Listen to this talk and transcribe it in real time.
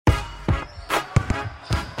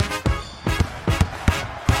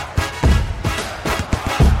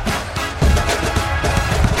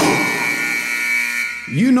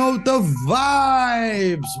know the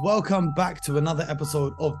vibes. Welcome back to another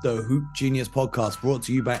episode of the Hoop Genius podcast, brought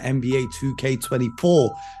to you by NBA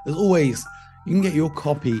 2K24. As always, you can get your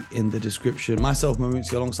copy in the description. Myself,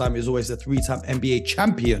 Mamunzi, alongside me, as always, a three-time NBA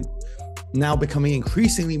champion, now becoming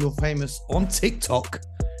increasingly more famous on TikTok,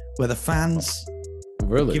 where the fans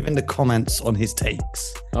giving the comments on his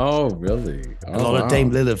takes. Oh, really? A lot of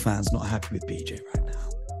Dame Lillard fans not happy with BJ right now.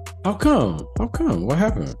 How come? What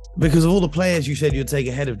happened? Because of all the players you said you'd take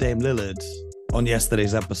ahead of Dame Lillard on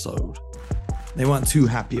yesterday's episode. They weren't too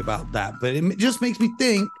happy about that. But it just makes me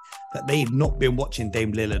think that they've not been watching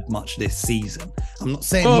Dame Lillard much this season. I'm not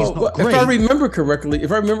saying he's not great. If I remember correctly,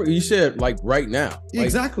 you said like right now. Like,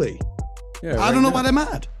 exactly. Yeah, I don't know why they're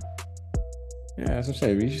mad. Yeah, that's what I'm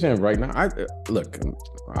saying. You're saying right now. I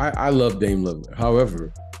love Dame Lillard.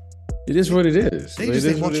 However, it is what it is. They just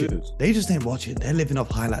ain't watching. They're living off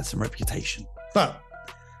highlights and reputation. But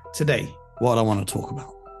today, what I want to talk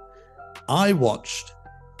about. I watched.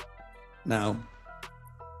 Now,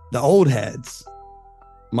 the old heads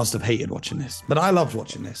must have hated watching this, but I loved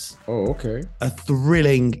watching this. Oh, okay. A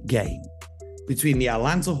thrilling game between the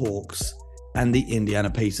Atlanta Hawks and the Indiana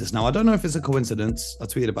Pacers. Now, I don't know if it's a coincidence. I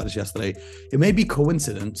tweeted about this yesterday. It may be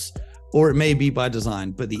coincidence, or it may be by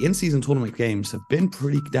design, but the in-season tournament games have been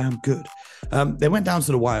pretty damn good. They went down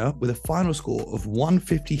to the wire with a final score of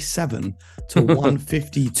 157 to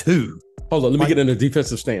 152. Hold on, let me get in a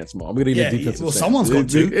defensive stance, Mom. I'm going to get in a defensive stance. Someone's got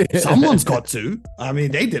to. Someone's got to. I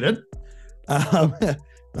mean, they didn't. The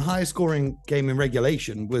highest scoring game in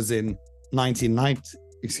regulation was in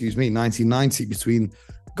 1990 between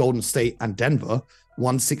Golden State and Denver,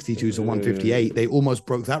 162 to 158. They almost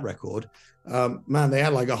broke that record. Man, they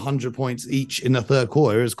had like 100 points each in the third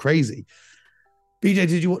quarter. It was crazy. BJ,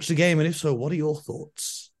 did you watch the game? And if so, what are your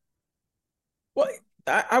thoughts? Well,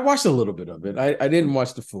 I watched a little bit of it. I didn't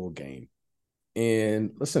watch the full game.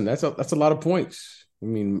 And listen, that's a lot of points. I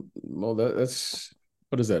mean, well, that's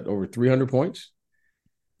what is that? Over 300 points?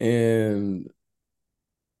 And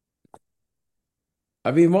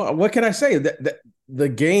I mean, what can I say? That the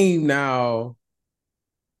game now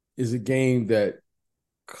is a game that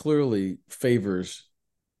clearly favors,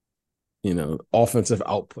 offensive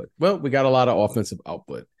output. Well, we got a lot of offensive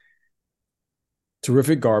output.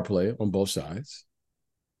 Terrific guard play on both sides.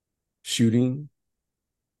 Shooting.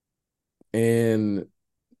 And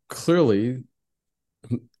clearly,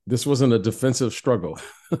 this wasn't a defensive struggle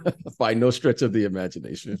by no stretch of the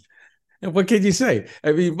imagination. And what can you say?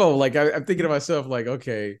 I mean, Bo, like I'm thinking to myself, like,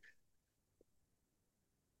 okay,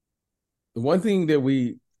 the one thing that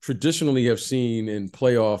we traditionally have seen in the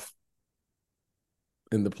playoffs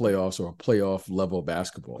or playoff level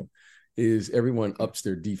basketball is everyone ups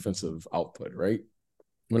their defensive output, right?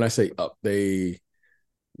 When I say up, you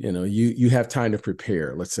have time to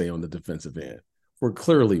prepare, let's say on the defensive end. We're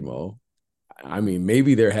clearly, Mo, I mean,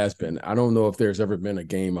 maybe there has been, I don't know if there's ever been a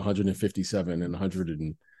game 157 and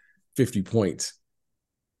 150 points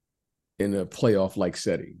in a playoff-like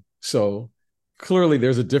setting. So clearly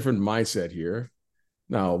there's a different mindset here.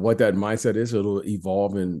 Now, what that mindset is, it'll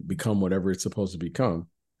evolve and become whatever it's supposed to become.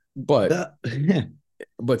 But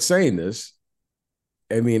but saying this,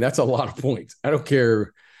 I mean, that's a lot of points. I don't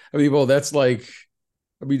care. I mean, well, that's like,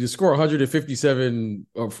 to score 157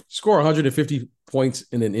 or score 150 points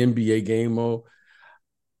in an NBA game, Mo,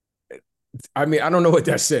 I mean, I don't know what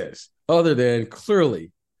that says other than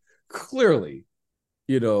clearly, the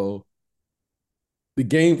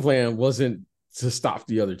game plan wasn't to stop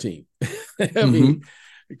the other team. I mean,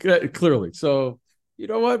 clearly. So, you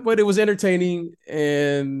know what? But it was entertaining.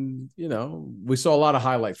 And, we saw a lot of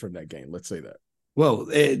highlights from that game. Let's say that. Well,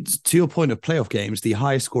 to your point of playoff games, the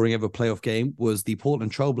highest scoring ever playoff game was the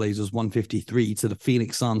Portland Trailblazers 153 to the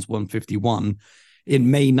Phoenix Suns 151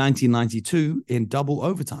 in May 1992 in double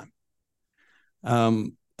overtime.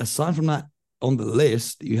 Aside from that, on the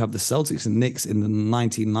list, you have the Celtics and Knicks in the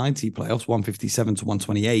 1990 playoffs, 157 to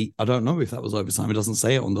 128. I don't know if that was overtime. It doesn't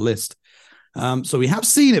say it on the list. So we have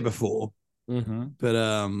seen it before,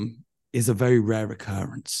 but it's a very rare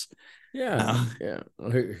occurrence. Yeah.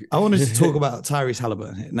 I wanted to talk about Tyrese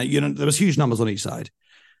Halliburton here. Now, there was huge numbers on each side,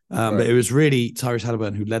 but it was really Tyrese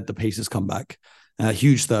Halliburton who led the Pacers comeback.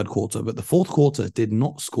 Huge third quarter, but the fourth quarter did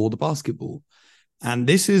not score the basketball. And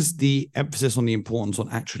this is the emphasis on the importance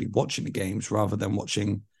on actually watching the games rather than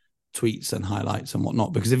watching tweets and highlights and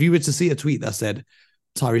whatnot. Because if you were to see a tweet that said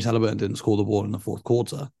Tyrese Halliburton didn't score the ball in the fourth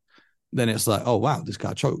quarter, then it's like, oh, wow, this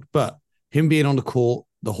guy choked. But him being on the court,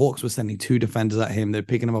 the Hawks were sending two defenders at him. They're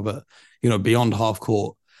picking him up at, beyond half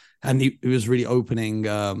court. And he was really opening,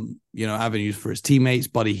 avenues for his teammates.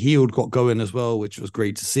 Buddy Hield got going as well, which was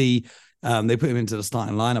great to see. They put him into the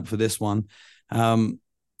starting lineup for this one.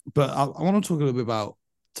 But I want to talk a little bit about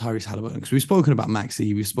Tyrese Halliburton because we've spoken about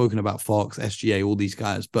Maxey, we've spoken about Fox, SGA, all these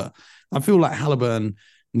guys. But I feel like Halliburton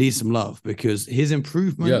needs some love because his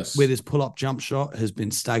improvement with his pull-up jump shot has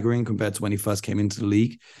been staggering compared to when he first came into the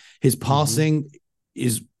league. His passing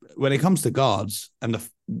is, when it comes to guards and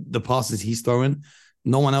the passes he's throwing,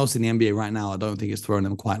 no one else in the NBA right now, I don't think, is throwing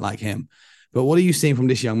them quite like him. But what are you seeing from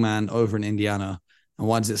this young man over in Indiana, and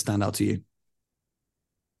why does it stand out to you?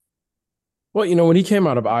 Well, you know, when he came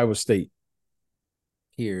out of Iowa State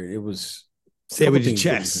here, it was... Say it with your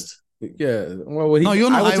chest. Yeah. Well, no, you're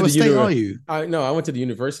not Iowa State, are you? I went to the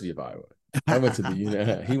University of Iowa. I went to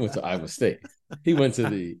he went to Iowa State. He went to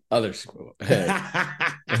the other school.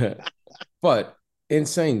 But in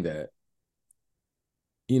saying that,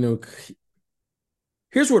 you know,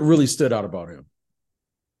 here's what really stood out about him.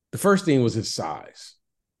 The first thing was his size.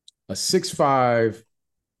 A 6'5",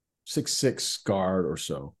 6'6" guard or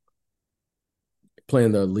so,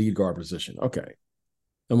 playing the lead guard position. Okay.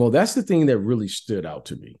 And well, that's the thing that really stood out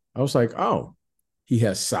to me. I was like, oh, he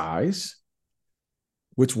has size,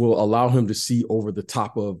 which will allow him to see over the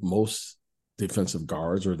top of most defensive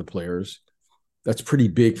guards or the players. That's pretty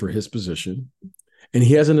big for his position. And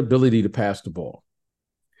he has an ability to pass the ball.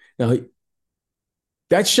 Now,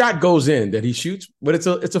 that shot goes in that he shoots, but it's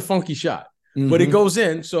a funky shot. Mm-hmm. But it goes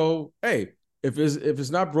in. So, hey, if it's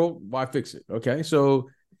not broke, why fix it? Okay. So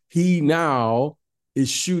he now is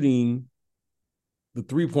shooting the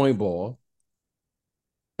 3-point ball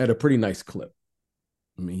at a pretty nice clip.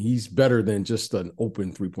 I mean, he's better than just an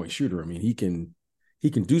open 3-point shooter. I mean, he can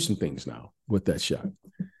do some things now with that shot.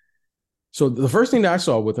 So the first thing that I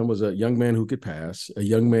saw with him was a young man who could pass, a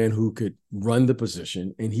young man who could run the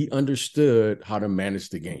position, and he understood how to manage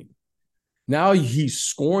the game. Now he's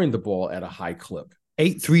scoring the ball at a high clip.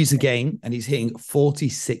 8 threes a game, and he's hitting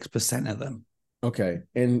 46% of them. Okay.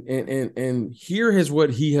 And here is what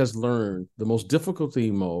he has learned. The most difficult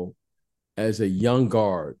thing, Mo, as a young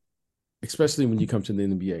guard, especially when you come to the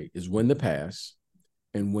NBA, is when to pass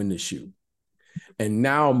and when to shoot. And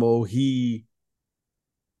now, Mo, he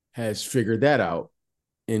has figured that out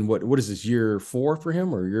in what is this, year 4 for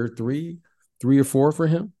him, or year 3 or 4 for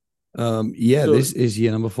him? Yeah, so, this is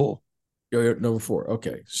year number 4. Year number 4.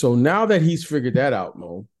 Okay. So now that he's figured that out,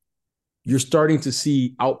 Mo, you're starting to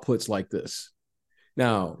see outputs like this.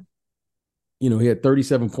 Now, you know, he had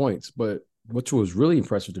 37 points, but which was really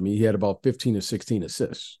impressive to me, he had about 15 or 16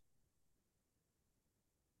 assists.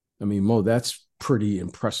 I mean, Mo, that's pretty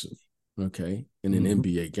impressive, okay, in an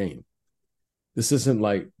NBA game. This isn't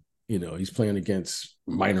like, you know, he's playing against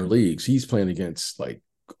minor leagues. He's playing against, like,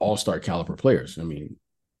 all-star caliber players. I mean,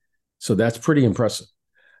 so that's pretty impressive.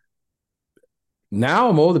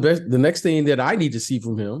 Now, Mo, the next thing that I need to see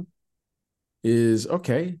from him is,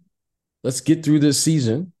 okay, let's get through this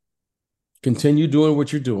season, continue doing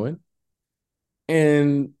what you're doing.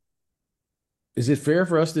 And is it fair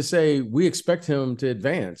for us to say we expect him to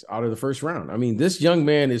advance out of the first round? I mean, this young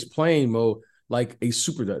man is playing, Mo, like a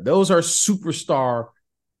superstar. Those are superstar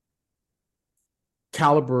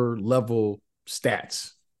caliber level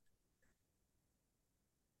stats.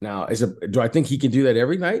 Now, do I think he can do that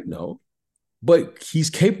every night? No. But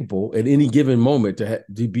he's capable at any given moment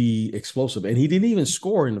to be explosive. And he didn't even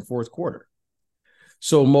score in the fourth quarter.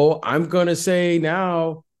 So, Mo, I'm going to say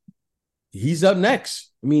now he's up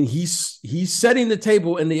next. I mean, he's setting the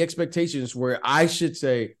table and the expectations where I should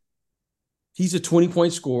say he's a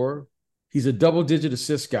 20-point scorer. He's a double-digit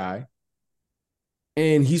assist guy.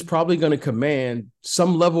 And he's probably going to command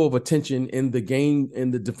some level of attention in the game,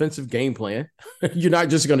 in the defensive game plan. You're not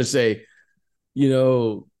just going to say, you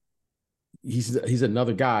know, he's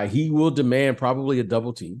another guy. He will demand probably a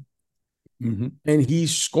double team. Mm-hmm. And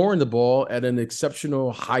he's scoring the ball at an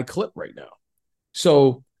exceptional high clip right now.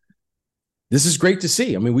 So this is great to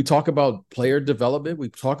see. I mean, we talk about player development. We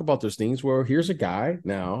talk about those things. Well, here's a guy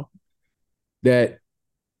now that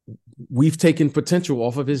we've taken potential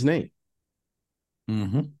off of his name.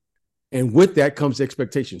 Mm-hmm. And with that comes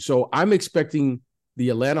expectation. So I'm expecting the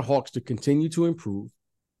Atlanta Hawks to continue to improve.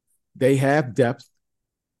 They have depth.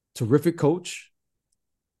 Terrific coach.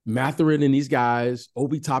 Mathurin and these guys,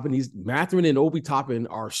 Mathurin and Obi Toppin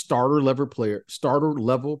are starter level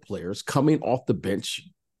players coming off the bench.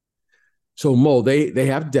 So, Mo, they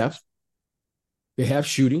have depth, they have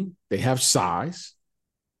shooting, they have size.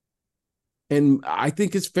 And I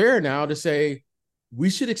think it's fair now to say we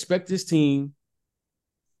should expect this team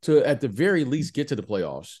to, at the very least, get to the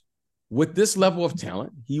playoffs. With this level of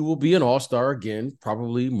talent, he will be an all-star again,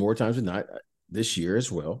 probably more times than not this year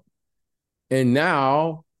as well. And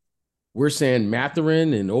now we're saying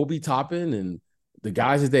Mathurin and Obi Toppin and the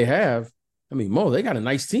guys that they have, I mean, Mo, they got a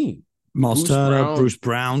nice team. Miles Turner, Bruce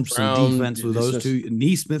Brown, some Brown, defense with those two.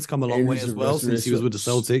 Nesmith's come a long way as well since he was with the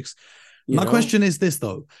Celtics. My question is this,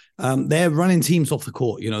 though. They're running teams off the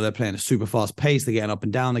court. They're playing a super fast pace. They're getting up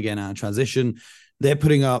and down. They're getting out of transition. They're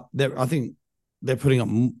putting up, I think they're putting up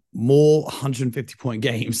more 150-point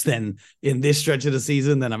games than in this stretch of the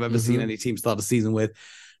season than I've ever seen any team start the season with.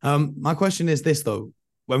 My question is this, though.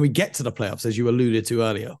 When we get to the playoffs, as you alluded to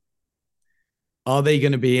earlier, are they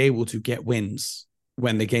going to be able to get wins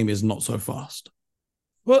when the game is not so fast?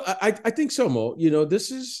 Well, I think so, Mo.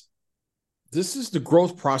 This is the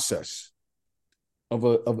growth process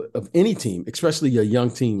of any team, especially a young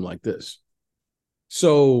team like this.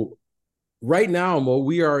 So right now, Mo,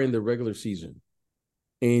 we are in the regular season,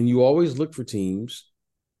 and you always look for teams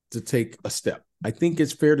to take a step. I think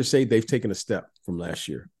it's fair to say they've taken a step from last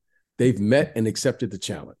year. They've met and accepted the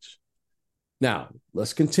challenge. Now,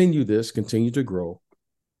 let's continue to grow.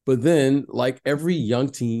 But then, like every young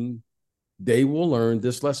team, they will learn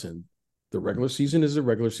this lesson. The regular season is a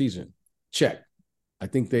regular season. Check. I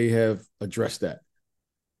think they have addressed that.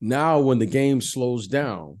 Now, when the game slows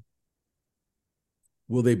down,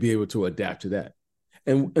 will they be able to adapt to that?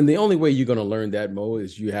 And the only way you're going to learn that, Mo,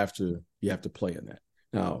 is you have to play in that.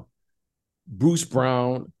 Now, Bruce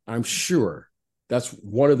Brown, I'm sure that's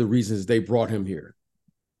one of the reasons they brought him here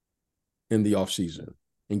in the offseason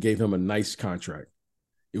and gave him a nice contract.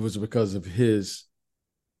 It was because of his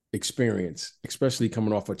experience, especially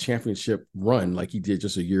coming off a championship run like he did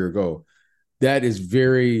just a year ago. That's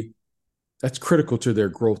critical to their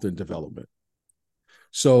growth and development.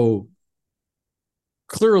 So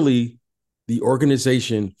clearly the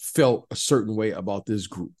organization felt a certain way about this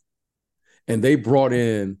group, and they brought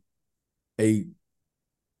in a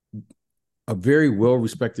very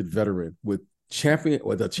well-respected veteran with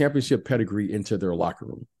a championship pedigree into their locker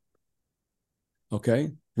room.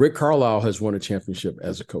 Okay. Rick Carlisle has won a championship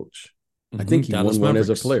as a coach. I think he won one as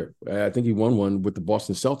a player. I think he won one with the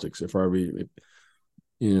Boston Celtics, if I read,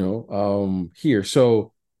 here.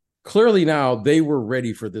 So clearly now they were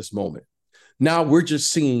ready for this moment. Now we're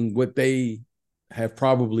just seeing what they have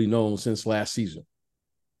probably known since last season.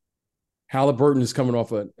 Halliburton is coming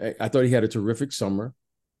off I thought he had a terrific summer,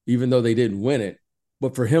 even though they didn't win it.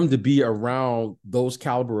 But for him to be around those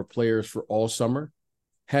caliber of players for all summer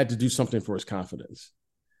had to do something for his confidence.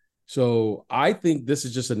 So I think this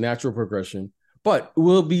is just a natural progression, but it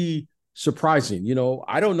will be surprising.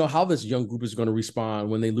 I don't know how this young group is going to respond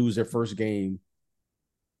when they lose their first game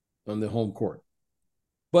on the home court.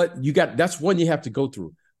 But that's one you have to go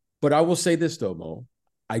through. But I will say this, though, Mo.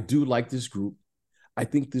 I do like this group. I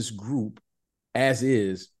think this group, as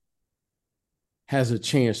is, has a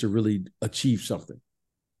chance to really achieve something.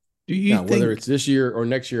 Whether it's this year or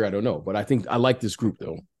next year, I don't know. But I like this group,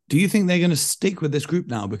 though. Do you think they're going to stick with this group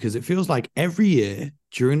now? Because it feels like every year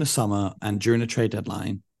during the summer and during the trade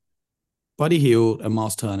deadline, Buddy Hield and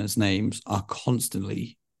Miles Turner's names are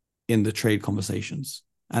constantly in the trade conversations.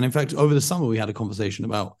 And in fact, over the summer, we had a conversation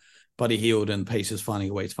about Buddy Hield and Pacers finding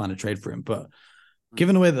a way to find a trade for him. But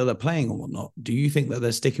given the way that they're playing and whatnot, do you think that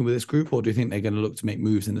they're sticking with this group, or do you think they're going to look to make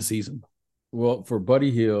moves in the season? Well, for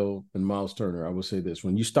Buddy Hield and Miles Turner, I will say this.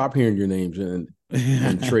 When you stop hearing your names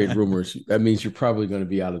and trade rumors, that means you're probably going to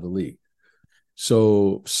be out of the league.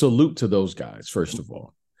 So salute to those guys, first of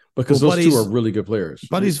all, because those two are really good players.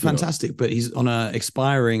 Buddy's fantastic, but he's on an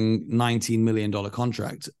expiring $19 million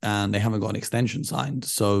contract, and they haven't got an extension signed.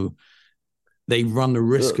 So they run the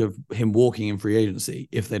risk of him walking in free agency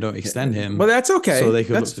if they don't extend him. But that's okay. So they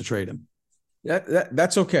could look to trade him.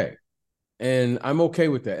 That's okay. And I'm okay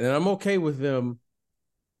with that. And I'm okay with them,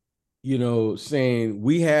 saying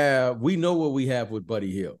we know what we have with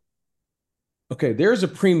Buddy Hield. Okay, there's a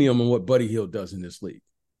premium on what Buddy Hield does in this league.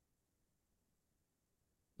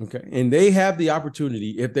 Okay, and they have the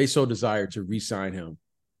opportunity, if they so desire, to re-sign him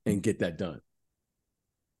and get that done.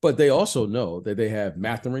 But they also know that they have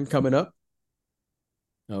Mathurin coming up.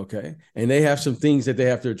 Okay, and they have some things that they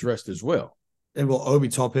have to address as well. And Obi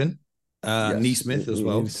Toppin. Nesmith as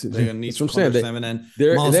well. They're going to need some them. And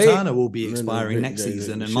then Miles Turner will be expiring next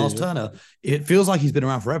season. And Miles Turner, it feels like he's been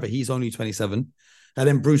around forever. He's only 27. And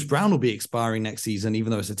then Bruce Brown will be expiring next season,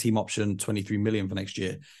 even though it's a team option, $23 million for next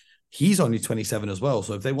year. He's only 27 as well.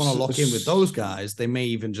 So if they want to lock in with those guys, they may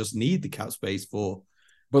even just need the cap space for.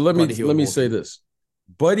 But let me say this.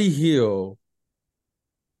 Buddy Hield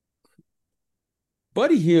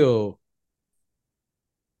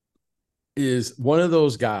is one of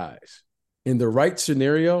those guys. In the right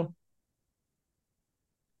scenario,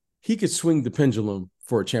 he could swing the pendulum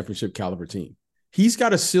for a championship caliber team. He's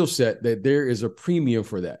got a skill set that there is a premium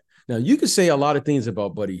for that. Now, you can say a lot of things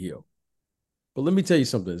about Buddy Hield, but let me tell you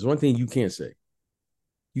something. There's one thing you can't say.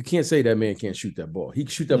 You can't say that man can't shoot that ball. He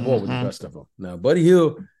can shoot that ball with the best of them. Now, Buddy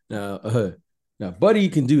Hield, now Buddy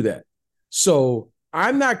can do that. So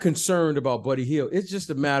I'm not concerned about Buddy Hield. It's just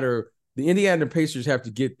a matter, the Indiana Pacers have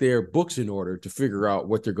to get their books in order to figure out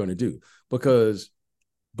what they're going to do. Because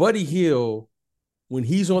Buddy Hield, when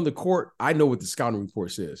he's on the court, I know what the scouting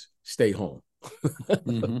report says. Stay home.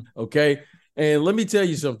 Okay? And let me tell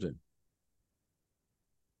you something.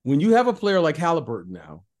 When you have a player like Halliburton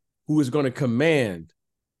now, who is going to command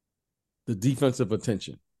the defensive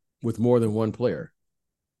attention with more than one player,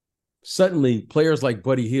 suddenly players like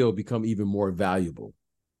Buddy Hield become even more valuable.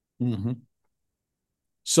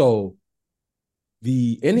 So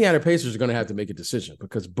the Indiana Pacers are going to have to make a decision,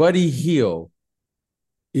 because Buddy Hield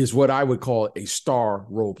is what I would call a star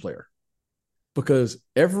role player, because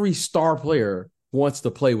every star player wants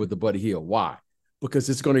to play with the Buddy Hield. Why? Because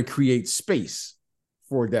it's going to create space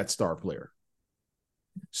for that star player.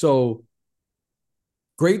 So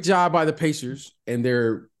great job by the Pacers and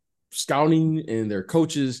their scouting and their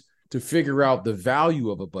coaches to figure out the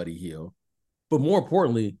value of a Buddy Hield. But more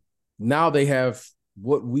importantly, now they have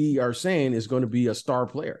what we are saying is going to be a star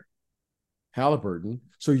player, Halliburton.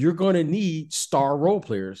 So you're going to need star role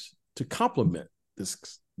players to complement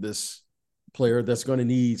this player that's going to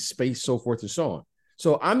need space, so forth and so on.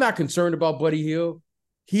 So I'm not concerned about Buddy Hield.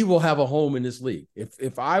 He will have a home in this league.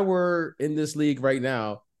 If I were in this league right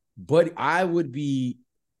now, but I would be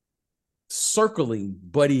circling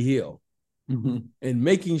Buddy Hield and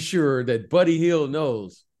making sure that Buddy Hield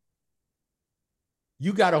knows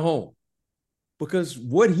you got a home, because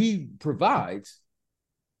what he provides,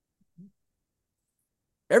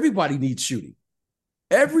 everybody needs shooting.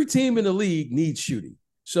 Every team in the league needs shooting.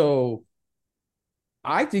 So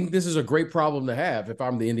I think this is a great problem to have if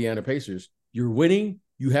I'm the Indiana Pacers. You're winning.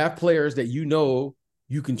 You have players that you know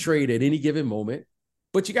you can trade at any given moment,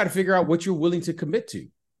 but you got to figure out what you're willing to commit to.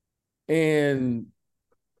 And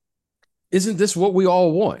isn't this what we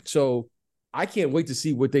all want? So I can't wait to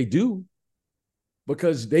see what they do,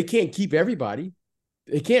 because they can't keep everybody.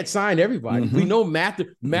 They can't sign everybody. We know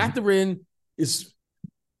Mathurin is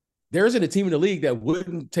 – there isn't a team in the league that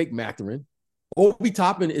wouldn't take Mathurin. Obi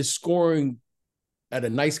Toppin is scoring at a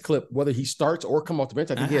nice clip, whether he starts or come off the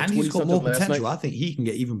bench. I think he had 20 he's got something more last potential. night. I think he can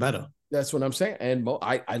get even better. That's what I'm saying. And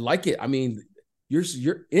I like it. I mean, your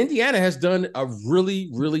Indiana has done a really,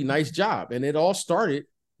 really nice job. And it all started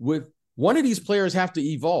with one of these players have to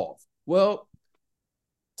evolve. Well,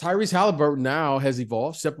 Tyrese Halliburton now has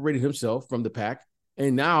evolved, separated himself from the pack.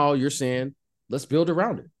 And now you're saying, let's build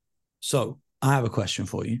around it. So I have a question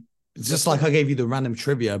for you. It's just like I gave you the random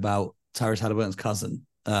trivia about Tyrese Halliburton's cousin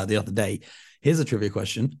the other day. Here's a trivia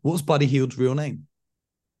question. What's Buddy Hield's real name?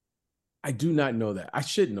 I do not know that. I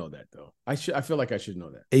should know that, though. I feel like I should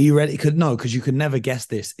know that. Are you ready? Because you could never guess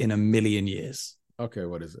this in a million years. Okay,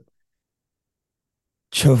 what is it?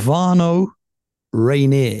 Chavano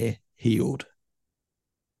Rainier Hield.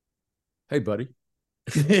 Hey, buddy.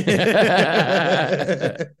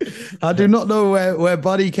 I do not know where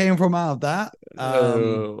Buddy came from out of that.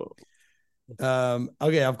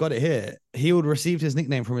 Okay, I've got it here. Hield received his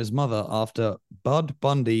nickname from his mother after Bud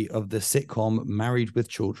Bundy of the sitcom Married with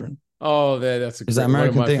Children. Oh, that's is that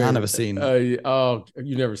American thing? I never seen it.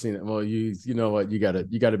 You never seen it. Well, you know what? You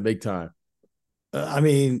gotta make time. I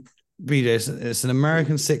mean, BJ, it's an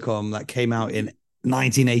American sitcom that came out in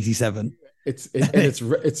 1987.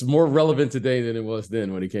 It's more relevant today than it was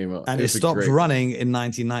then when it came out. And it stopped running in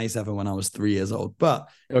 1997 when I was 3 years old. But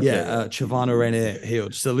Chavano Rainier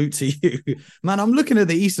Hield, salute to you. Man, I'm looking at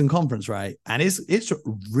the Eastern Conference, right? And it's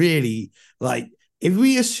really like, if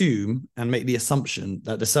we assume and make the assumption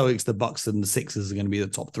that the Celtics, the Bucks, and the Sixers are going to be the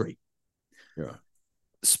top three. Yeah.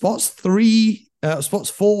 Spots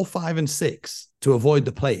 4, 5, and 6 to avoid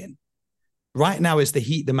the play-in. Right now it's the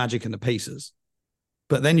Heat, the Magic, and the Pacers.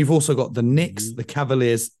 But then you've also got the Knicks, the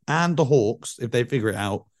Cavaliers, and the Hawks, if they figure it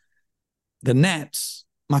out. The Nets,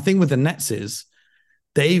 my thing with the Nets is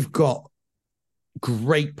they've got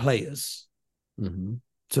great players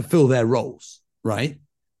to fill their roles, right?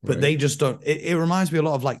 But they just don't. It reminds me a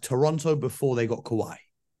lot of like Toronto before they got Kawhi.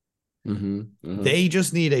 They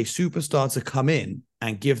just need a superstar to come in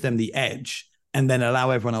and give them the edge and then allow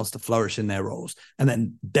everyone else to flourish in their roles. And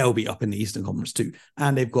then they'll be up in the Eastern Conference too.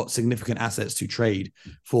 And they've got significant assets to trade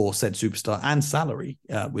for said superstar and salary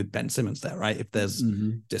with Ben Simmons there, right? If there's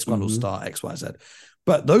disgruntled star X, Y, Z.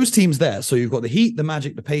 But those teams there, so you've got the Heat, the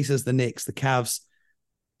Magic, the Pacers, the Knicks, the Cavs,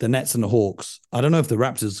 the Nets, and the Hawks. I don't know if the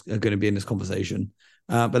Raptors are going to be in this conversation,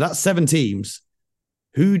 but that's 7 teams.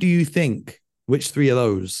 Who do you think, which 3 of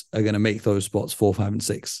those are going to make those spots 4, 5, and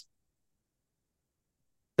 6?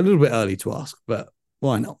 A little bit early to ask, but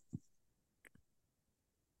why not?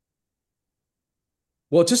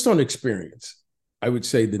 Well, just on experience, I would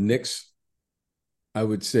say the Knicks. I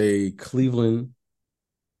would say Cleveland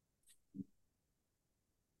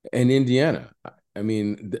and Indiana. I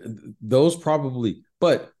mean, those probably,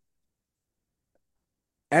 but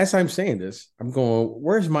as I'm saying this, I'm going,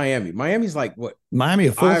 where's Miami? Miami's like what? Miami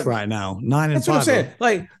are fourth right now, 9-5. That's what I'm saying.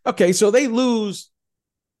 Like, okay, so they lose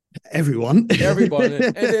everyone, and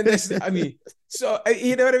then this. I mean, so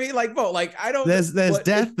you know what I mean? Like, Bo, like I don't. There's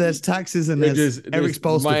death, there's taxes, and there's Eric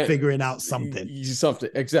Spoelstra figuring out something.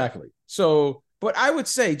 Exactly. So, but I would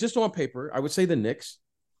say, just on paper, I would say the Knicks.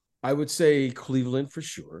 I would say Cleveland for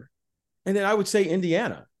sure, and then I would say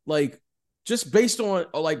Indiana. Like, just based on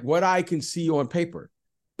like what I can see on paper.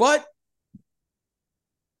 But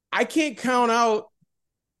I can't count out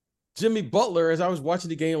Jimmy Butler as I was watching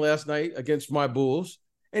the game last night against my Bulls,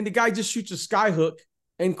 and the guy just shoots a sky hook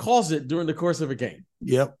and calls it during the course of a game.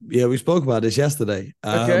 Yep. Yeah, we spoke about this yesterday.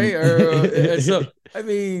 Okay. So, I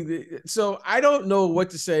mean, so I don't know what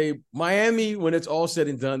to say. Miami, when it's all said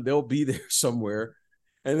and done, they'll be there somewhere.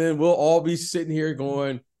 And then we'll all be sitting here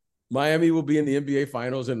going, Miami will be in the NBA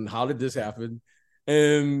Finals, and how did this happen?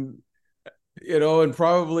 And and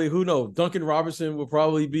probably, who knows, Duncan Robinson will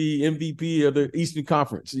probably be MVP of the Eastern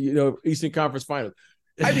Conference, Eastern Conference Finals.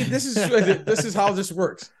 I mean, this is how this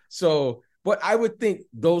works. So, but I would think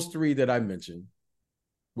those three that I mentioned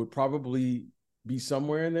would probably be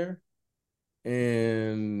somewhere in there.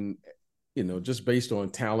 And, just based on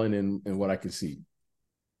talent and what I can see.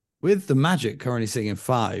 With the Magic currently sitting in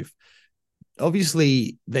 5,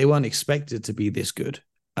 obviously they weren't expected to be this good.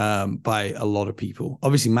 By a lot of people.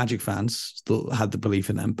 Obviously, Magic fans still had the belief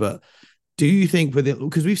in them, but do you think with it,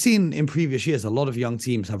 because we've seen in previous years, a lot of young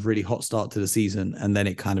teams have really hot start to the season and then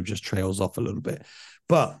it kind of just trails off a little bit.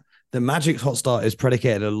 But the Magic's hot start is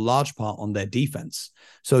predicated a large part on their defense.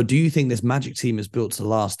 So do you think this Magic team is built to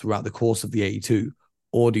last throughout the course of the 82?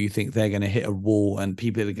 Or do you think they're going to hit a wall and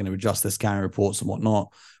people are going to adjust their scouting reports and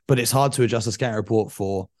whatnot? But it's hard to adjust a scouting report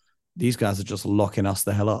for these guys are just locking us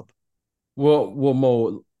the hell up. Well,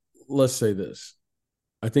 Mo, let's say this.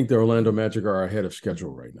 I think the Orlando Magic are ahead of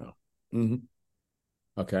schedule right now. Mm-hmm.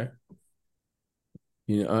 Okay.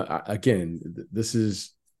 Again, this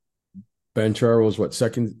is Banchero's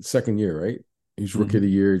second year, right? He's rookie of the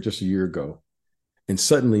year just a year ago. And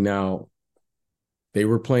suddenly now they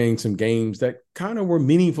were playing some games that kind of were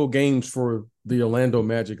meaningful games for the Orlando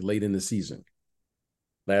Magic late in the season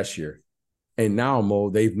last year. And now, Mo,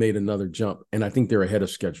 they've made another jump, and I think they're ahead of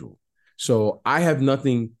schedule. So I have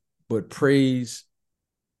nothing but praise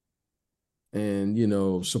and,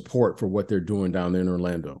 support for what they're doing down there in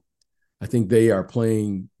Orlando. I think they are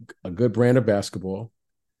playing a good brand of basketball.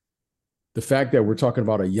 The fact that we're talking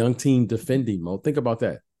about a young team defending, Mo, think about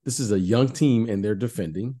that. This is a young team and they're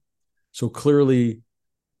defending. So clearly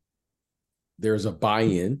there's a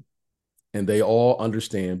buy-in and they all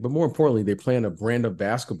understand. But more importantly, they're playing a brand of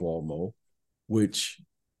basketball, Mo, which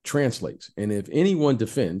translates. And if anyone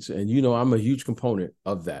defends, and I'm a huge component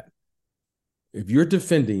of that, if you're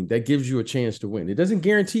defending, that gives you a chance to win. It doesn't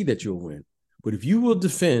guarantee that you'll win, but if you will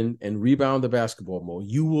defend and rebound the basketball, Mo,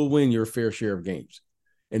 you will win your fair share of games.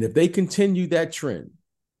 And if they continue that trend,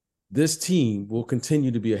 this team will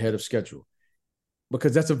continue to be ahead of schedule,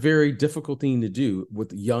 because that's a very difficult thing to do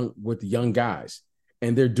with young guys,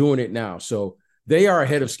 and they're doing it now. So they are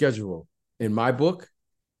ahead of schedule in my book,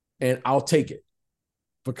 and I'll take it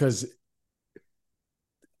because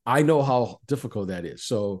I know how difficult that is.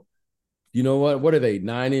 So, you know what? What are they?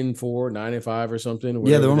 9-4, 9-5 or something?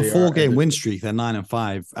 Yeah, they're on a 4-game win streak. They're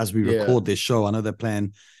 9-5 as we record this show. I know they're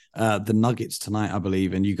playing the Nuggets tonight, I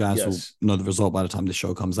believe, and you guys will know the result by the time the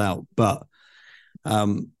show comes out. But,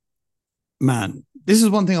 man, this is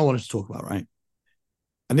one thing I wanted to talk about, right?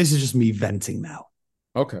 And this is just me venting now.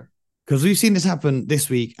 Okay. Because we've seen this happen this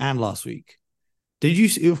week and last week. Did you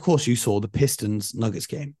see? Of course, you saw the Pistons Nuggets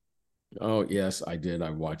game. Oh, yes, I did.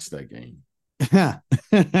 I watched that game.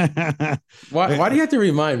 Why do you have to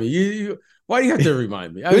remind me? Why do you have to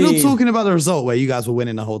remind me? We're not talking about the result where you guys were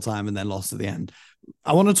winning the whole time and then lost at the end.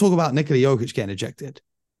 I want to talk about Nikola Jokic getting ejected,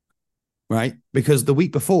 right? Because the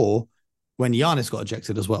week before, when Giannis got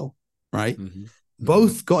ejected as well, right? Mm-hmm.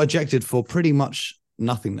 Both got ejected for pretty much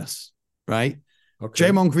nothingness, right? Okay.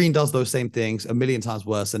 Draymond Green does those same things a million times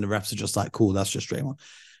worse, and the refs are just like, cool, that's just Draymond.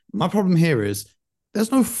 My problem here is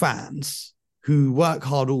there's no fans who work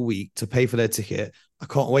hard all week to pay for their ticket. I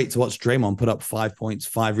can't wait to watch Draymond put up 5 points,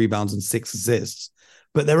 5 rebounds, and 6 assists.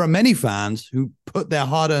 But there are many fans who put their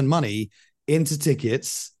hard-earned money into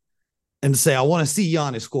tickets and say, I want to see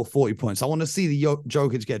Giannis score 40 points. I want to see the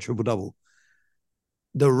Jokic get triple-double.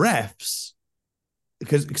 The refs,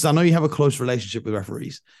 because I know you have a close relationship with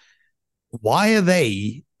referees, Why are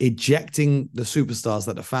they ejecting the superstars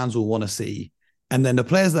that the fans will want to see? And then the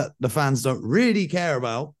players that the fans don't really care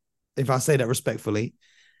about, if I say that respectfully,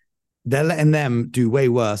 they're letting them do way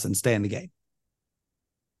worse and stay in the game.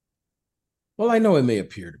 Well, I know it may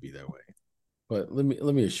appear to be that way, but let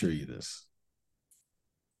me assure you this.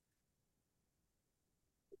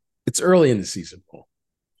 It's early in the season, Paul,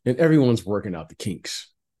 and everyone's working out the kinks.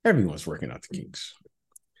 Everyone's working out the kinks.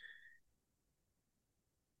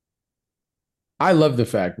 I love the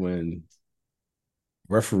fact when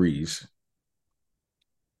referees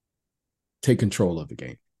take control of the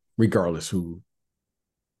game, regardless.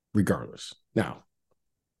 Now,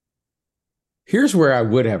 here's where I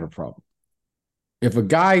would have a problem. If a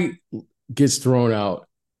guy gets thrown out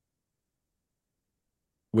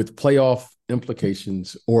with playoff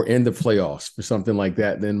implications or in the playoffs for something like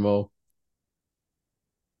that, then Mo,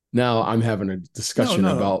 now I'm having a discussion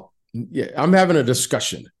I'm having a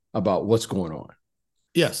discussion about what's going on.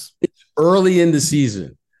 Yes. It's early in the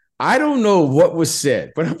season. I don't know what was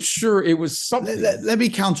said, but I'm sure it was something. Let me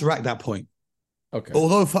counteract that point. Okay.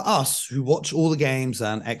 Although for us who watch all the games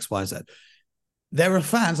and X, Y, Z, there are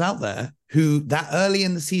fans out there who that early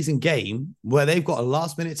in the season game where they've got a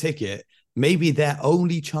last minute ticket, maybe their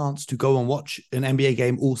only chance to go and watch an NBA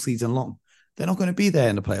game all season long. They're not going to be there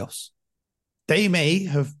in the playoffs. They may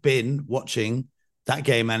have been watching that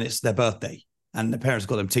game and it's their birthday and the parents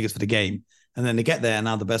got them tickets for the game. And then they get there and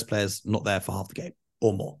now the best player's not there for half the game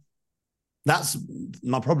or more. That's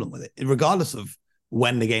my problem with it, regardless of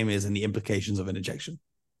when the game is and the implications of an ejection.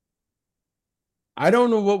 I don't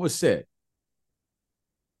know what was said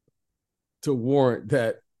to warrant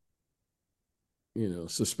that,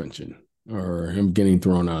 suspension or him getting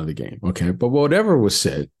thrown out of the game. Okay. But whatever was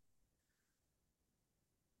said,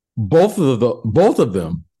 both of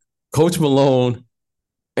them, Coach Malone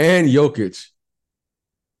and Jokic,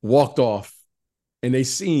 walked off and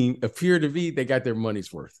they appear to be, they got their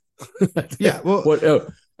money's worth. Yeah. Well,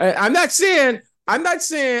 I'm not saying,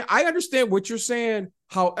 I understand what you're saying.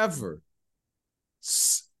 However,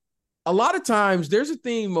 a lot of times there's a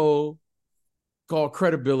thing, Mo, called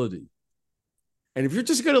credibility. And if you're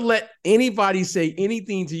just going to let anybody say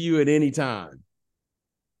anything to you at any time,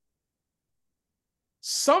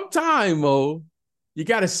 sometime, Mo, you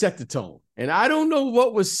got to set the tone. And I don't know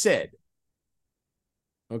what was said.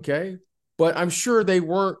 Okay. But I'm sure they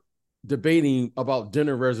weren't debating about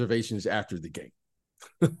dinner reservations after the game.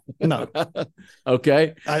 No.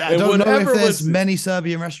 Okay. I don't know if there's many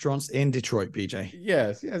Serbian restaurants in Detroit, BJ.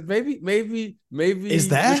 Yes. Maybe is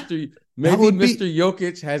there? Mr.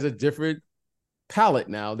 Jokic has a different palate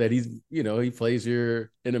now that he's, he plays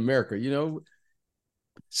here in America,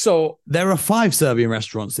 So there are 5 Serbian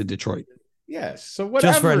restaurants in Detroit. Yes. So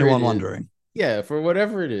whatever. Just for anyone wondering. Yeah, for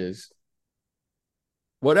whatever it is.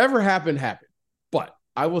 Whatever happened. But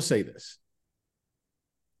I will say this.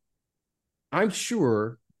 I'm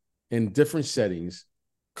sure in different settings,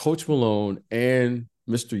 Coach Malone and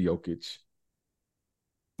Mr. Jokic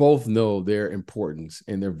both know their importance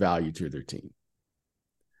and their value to their team.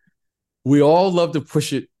 We all love to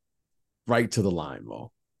push it right to the line,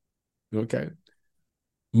 Mo. Okay.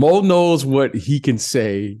 Mo knows what he can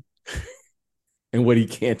say and what he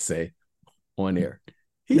can't say on air.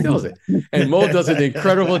 He knows it. And Mo does an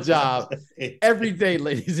incredible job every day,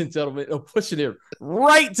 ladies and gentlemen, of pushing it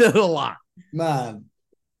right to the line. Man,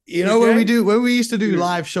 when we used to do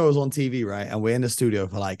live shows on TV, right? And we're in the studio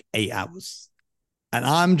for like 8 hours. And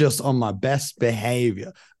I'm just on my best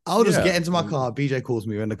behavior. I'll just get into my car. BJ calls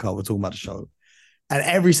me. We're in the car. We're talking about the show. And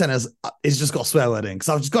every sentence is just got a swear word in because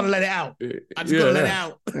I've just got to let it out. I just got to let it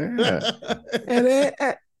out.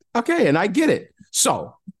 Yeah. Okay, and I get it.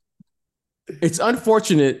 So it's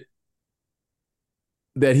unfortunate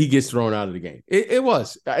that he gets thrown out of the game. It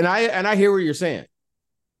was. And I hear what you're saying.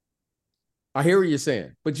 I hear what you're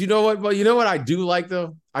saying. But you know what? Well, you know what I do like,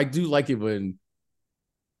 though? I do like it when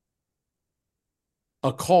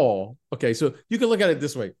a call. Okay, so you can look at it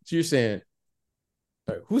this way. So you're saying,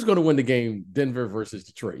 who's going to win the game, Denver versus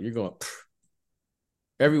Detroit? You're going,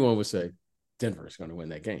 everyone would say Denver is going to win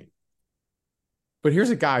that game. But here's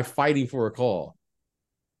a guy fighting for a call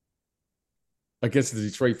against the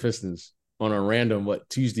Detroit Pistons on a random,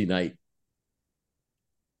 Tuesday night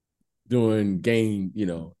doing game,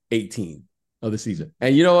 18 of the season.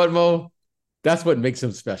 And you know what, Mo? That's what makes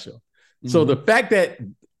him special. Mm-hmm. So the fact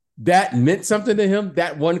that meant something to him,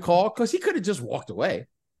 that one call, because he could have just walked away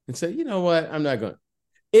and said, you know what, I'm not going.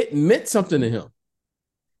 It meant something to him.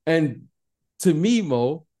 And to me,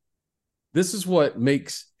 Mo, this is what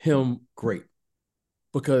makes him great.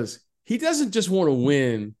 Because he doesn't just want to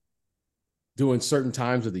win during certain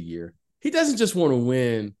times of the year. He doesn't just want to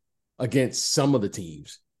win against some of the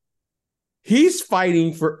teams. He's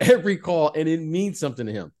fighting for every call, and it means something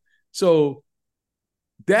to him. So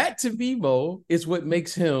that, to me, Mo, is what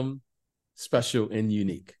makes him special and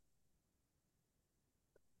unique.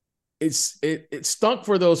 It stunk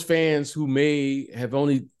for those fans who may have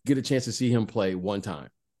only get a chance to see him play one time.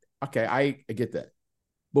 Okay, I get that.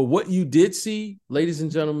 But what you did see, ladies and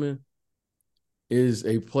gentlemen, is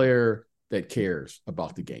a player that cares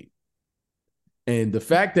about the game. And the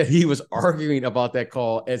fact that he was arguing about that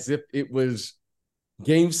call as if it was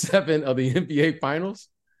Game 7 of the NBA Finals,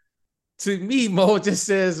 to me, Mo, just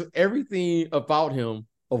says everything about him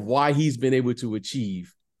of why he's been able to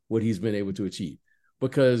achieve what he's been able to achieve.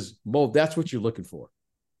 Because, Mo, that's what you're looking for.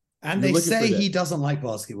 And they say he doesn't like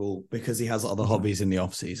basketball because he has other hobbies in the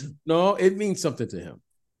offseason. No, it means something to him.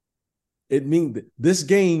 It means this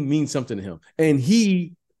game means something to him. And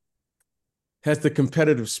he has the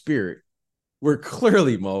competitive spirit where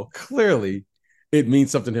clearly, Mo, it means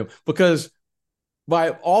something to him. Because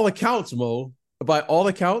by all accounts, Mo,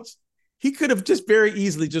 he could have just very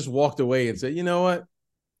easily just walked away and said, you know what?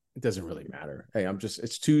 It doesn't really matter. Hey,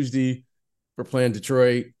 it's Tuesday. We're playing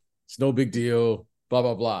Detroit. It's no big deal, blah,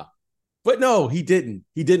 blah, blah. But no, he didn't.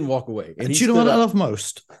 He didn't walk away. And you know what I love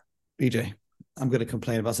most, BJ? I'm going to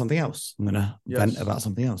complain about something else. I'm going to vent about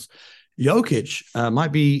something else. Jokic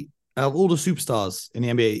might be, of all the superstars in the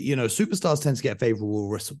NBA, superstars tend to get a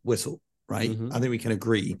favorable whistle, right? Mm-hmm. I think we can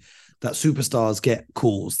agree that superstars get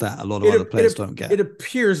calls that a lot of other players don't get. It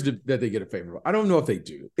appears that they get a favorable. I don't know if they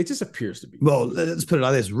do. It just appears to be. Well, let's put it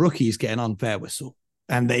like this. Rookies get an unfair whistle,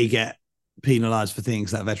 and they get penalized for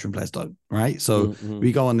things that veteran players don't, right? So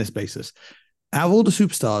we go on this basis. Out of all the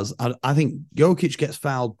superstars, I think Jokic gets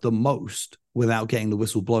fouled the most without getting the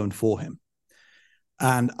whistle blown for him.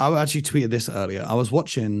 And I actually tweeted this earlier. I was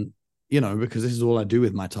watching, because this is all I do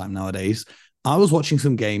with my time nowadays, I was watching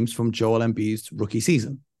some games from Joel Embiid's rookie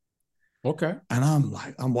season. Okay. And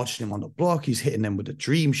I'm watching him on the block. He's hitting them with a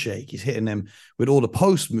dream shake. He's hitting them with all the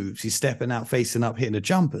post moves. He's stepping out, facing up, hitting the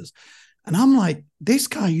jumpers. And I'm like, this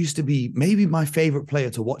guy used to be maybe my favorite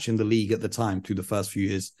player to watch in the league at the time through the first few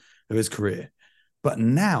years of his career. But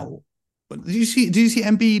now, did you see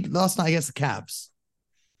Embiid last night against the Cavs?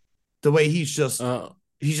 The way he's just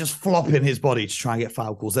flopping his body to try and get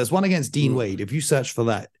foul calls. There's one against Dean Wade. If you search for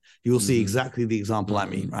that, you will see exactly the example I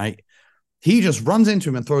mean, right? He just runs into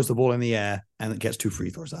him and throws the ball in the air and gets 2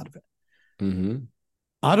 free throws out of it. Mm-hmm.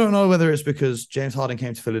 I don't know whether it's because James Harden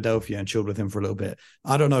came to Philadelphia and chilled with him for a little bit.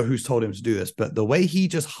 I don't know who's told him to do this, but the way he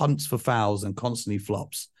just hunts for fouls and constantly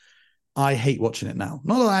flops, I hate watching it now.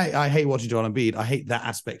 Not that I hate watching Joel Embiid. I hate that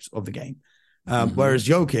aspect of the game. Whereas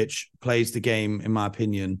Jokic plays the game, in my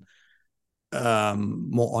opinion,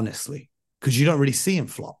 more honestly, because you don't really see him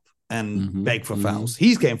flop and beg for fouls.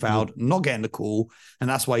 He's getting fouled, not getting the call, and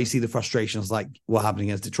that's why you see the frustrations like what happened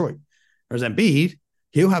against Detroit. Whereas Embiid,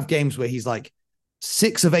 he'll have games where he's like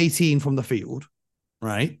 6 of 18 from the field,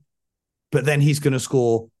 right? But then he's going to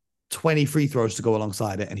score 20 free throws to go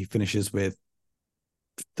alongside it, and he finishes with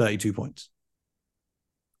 32 points.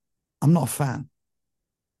 I'm not a fan.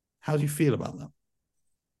 How do you feel about that?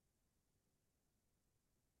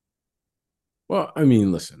 Well, I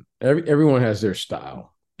mean, listen, everyone has their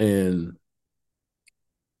style. And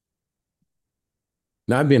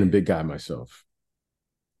not being a big guy myself,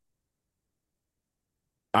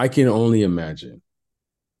 I can only imagine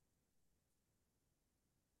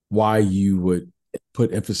why you would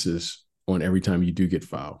put emphasis on every time you do get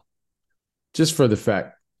fouled. Just for the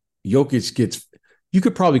fact Jokic gets, you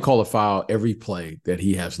could probably call a foul every play that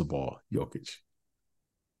he has the ball, Jokic.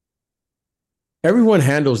 Everyone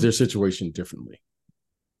handles their situation differently.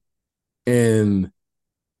 And,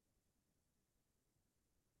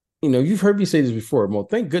 you've heard me say this before. Well,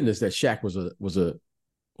 thank goodness that Shaq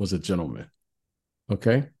was a gentleman.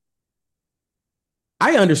 Okay.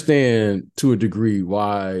 I understand to a degree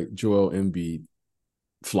why Joel Embiid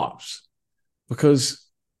flops, because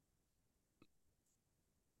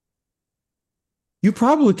you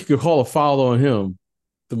probably could call a foul on him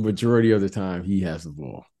the majority of the time he has the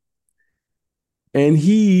ball. And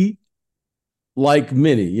he, like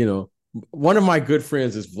many, one of my good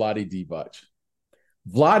friends is Vlade Divac.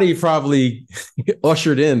 Vlade probably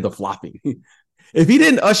ushered in the flopping. If he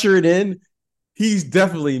didn't usher it in, he's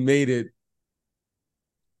definitely made it.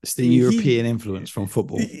 It's the European influence from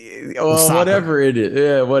football. Well, whatever it is.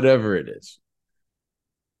 Yeah, whatever it is.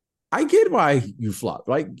 I get why you flop.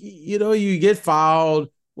 Like, you get fouled.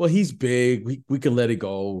 Well, he's big. We can let it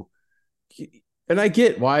go. And I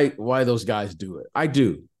get why those guys do it. I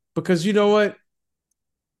do. Because you know what?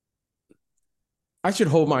 I should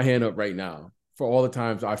hold my hand up right now for all the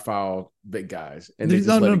times I foul big guys. And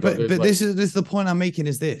but this is the point I'm making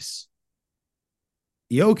is this.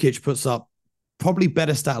 Jokic puts up probably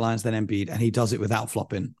better stat lines than Embiid, and he does it without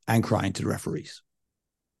flopping and crying to the referees.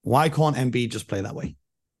 Why can't Embiid just play that way?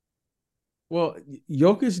 Well,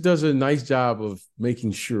 Jokic does a nice job of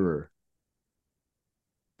making sure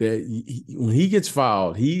that when he gets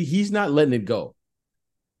fouled, he's not letting it go.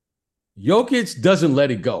 Jokic doesn't let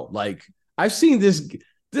it go. Like, I've seen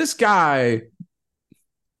this guy.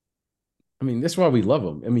 I mean, that's why we love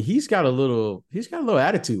him. I mean, he's got a little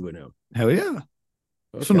attitude with him. Hell yeah.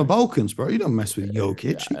 It's from the Balkans, bro. You don't mess with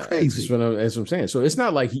Jokic. You're crazy. That's what I'm saying. So it's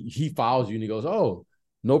not like he fouls you and he goes, "Oh,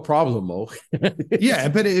 no problem, Mo." Yeah,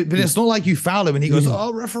 but it's not like you foul him and he goes,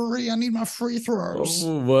 "Oh, referee, I need my free throws."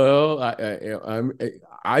 Oh, well,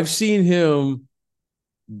 I've seen him.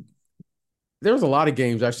 There's a lot of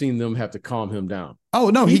games I've seen them have to calm him down. Oh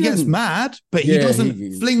no, he gets mad, but he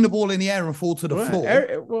doesn't fling the ball in the air and fall to the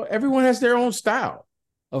floor. Well, everyone has their own style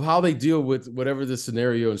of how they deal with whatever the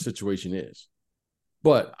scenario and situation is.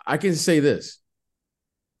 But I can say this.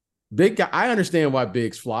 Big guy, I understand why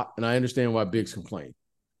bigs flop, and I understand why bigs complain.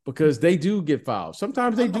 Because they do get fouled.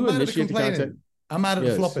 Sometimes they do initiate the contact. I'm mad at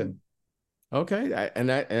the flopping. Okay.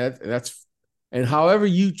 And however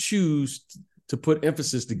you choose to put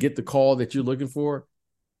emphasis to get the call that you're looking for,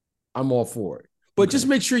 I'm all for it. But just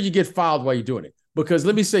make sure you get fouled while you're doing it. Because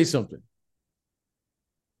let me say something.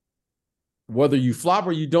 Whether you flop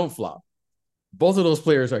or you don't flop, both of those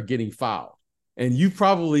players are getting fouled. And you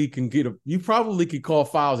probably can call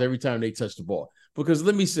fouls every time they touch the ball. Because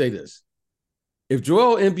let me say this. If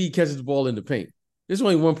Joel Embiid catches the ball in the paint, there's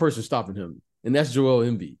only one person stopping him, and that's Joel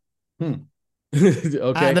Embiid.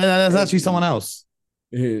 Okay. That's actually someone else.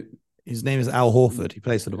 His name is Al Horford. He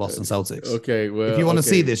plays for the Boston Celtics. Okay, well, if you want to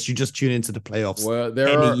see this, you just tune into the playoffs.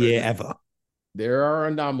 Well, year ever. There are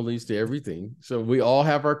anomalies to everything, so we all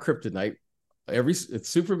have our kryptonite.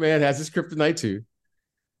 Superman has his kryptonite too,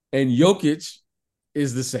 and Jokic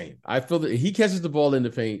is the same. I feel that he catches the ball in the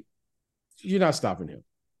paint, you're not stopping him.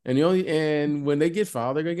 And when they get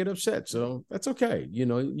fouled, they're gonna get upset. So that's okay. You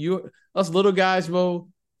know, us little guys, Mo,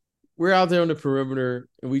 we're out there on the perimeter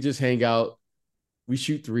and we just hang out. We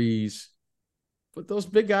shoot threes. But those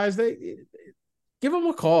big guys, they give them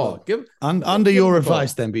a call. Under your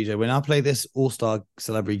advice, then, BJ, when I play this All-Star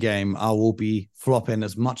Celebrity game, I will be flopping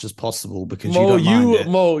as much as possible because you don't mind it.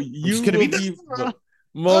 Mo, you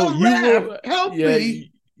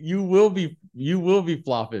will be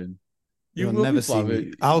flopping. You'll never see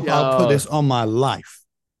me. I'll put this on my life.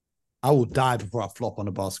 I will die before I flop on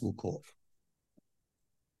a basketball court.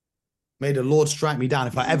 May the Lord strike me down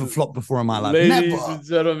if I ever flop before in my life. Ladies Never. and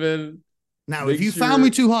gentlemen. Now, if you found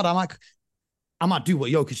me too hard, I might do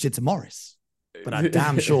what Jokic did to Morris. But I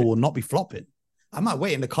damn sure will not be flopping. I might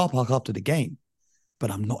wait in the car park after the game.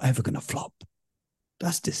 But I'm not ever going to flop.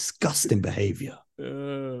 That's disgusting behavior.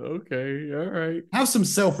 Okay. All right. Have some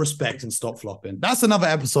self-respect and stop flopping. That's another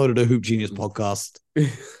episode of the Hoop Genius podcast.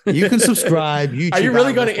 You can subscribe. YouTube. Are you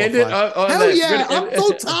really going to end it? Hell yeah. I'm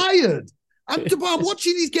so tired. I'm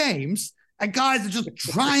watching these games and guys are just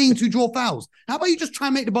trying to draw fouls. How about you just try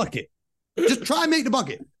and make the bucket? Just try and make the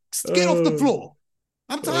bucket. Get off the floor.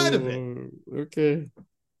 I'm tired of it. Okay.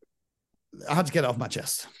 I had to get it off my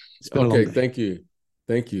chest. It's been a long day. Thank you.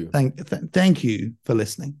 Thank you for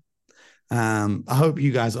listening. I hope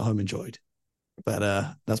you guys at home enjoyed.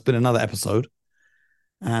 But that's been another episode.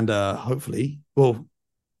 And hopefully, well,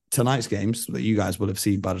 tonight's games that you guys will have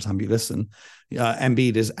seen by the time you listen,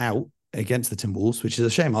 Embiid is out against the Timberwolves, which is a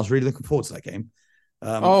shame. I was really looking forward to that game. The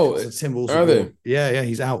Timberwolves are they? Yeah,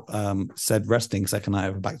 he's out. Said resting second night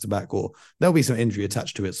of a back-to-back, or there'll be some injury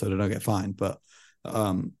attached to it, so they don't get fined. But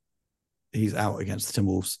he's out against the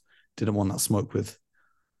Timberwolves. Didn't want that smoke with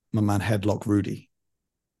my man Headlock Rudy,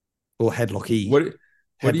 or Headlock E. What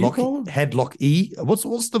do you call him? Headlock E.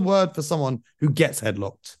 What's the word for someone who gets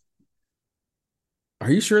headlocked?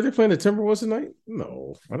 Are you sure they're playing the Timberwolves tonight?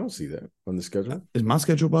 No, I don't see that on the schedule. Is my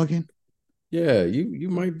schedule bugging? Yeah, you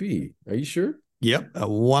might be. Are you sure? Yep, at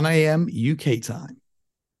 1 a.m. UK time.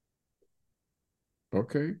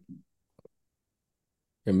 Okay.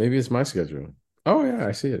 Yeah, maybe it's my schedule. Oh, yeah,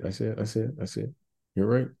 I see it. You're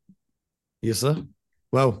right. Yes, sir.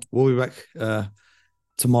 Well, we'll be back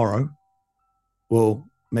tomorrow. Well,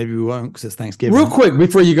 maybe we won't because it's Thanksgiving. Real quick,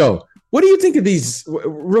 before you go, what do you think of these?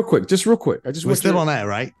 Real quick. We're still on air,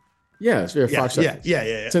 right? Yeah, it's 5 seconds.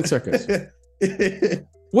 Yeah. 10 seconds.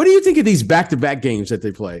 What do you think of these back-to-back games that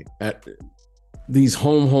they play at these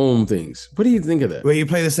home things? What do you think of that? Where you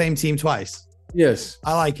play the same team twice? Yes.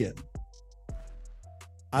 I like it.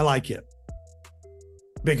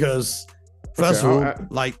 Because First of all,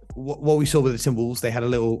 like what we saw with the Timberwolves, they had a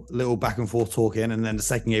little back and forth talking, and then the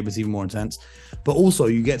second game was even more intense. But also,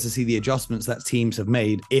 you get to see the adjustments that teams have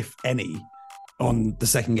made, if any, on the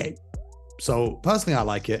second game. So personally, I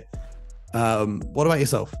like it. What about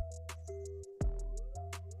yourself?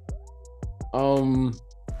 No,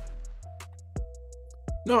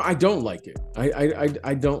 I don't like it. I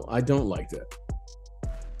don't like that.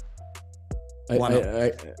 Why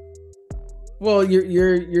not? Well,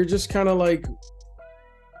 you're just kind of like,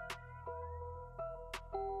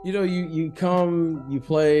 you come, you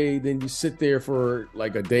play, then you sit there for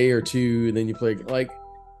like a day or two, and then you play. Like,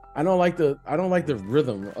 I don't like the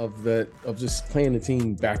rhythm of just playing the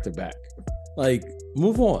team back to back. Like,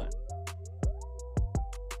 move on.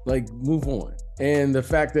 And the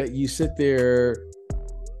fact that you sit there,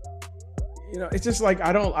 it's just like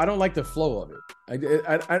I don't like the flow of it.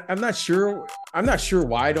 I'm not sure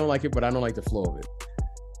why I don't like it, but I don't like the flow of it.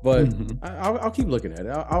 But I'll keep looking at it.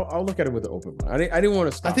 I'll look at it with an open mind. I didn't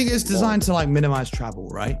want to stop. I think it's designed to like minimize travel,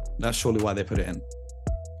 right? That's surely why they put it in.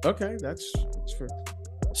 Okay, that's fair.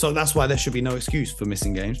 So that's why there should be no excuse for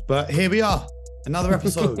missing games. But here we are, another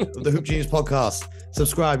episode of the Hoop Genius podcast.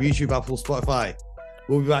 Subscribe, YouTube, Apple, Spotify.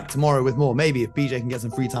 We'll be back tomorrow with more. Maybe if BJ can get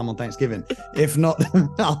some free time on Thanksgiving. If not,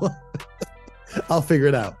 I'll figure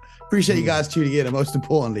it out. Appreciate you guys tuning in, and most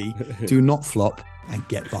importantly, do not flop and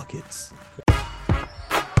get buckets.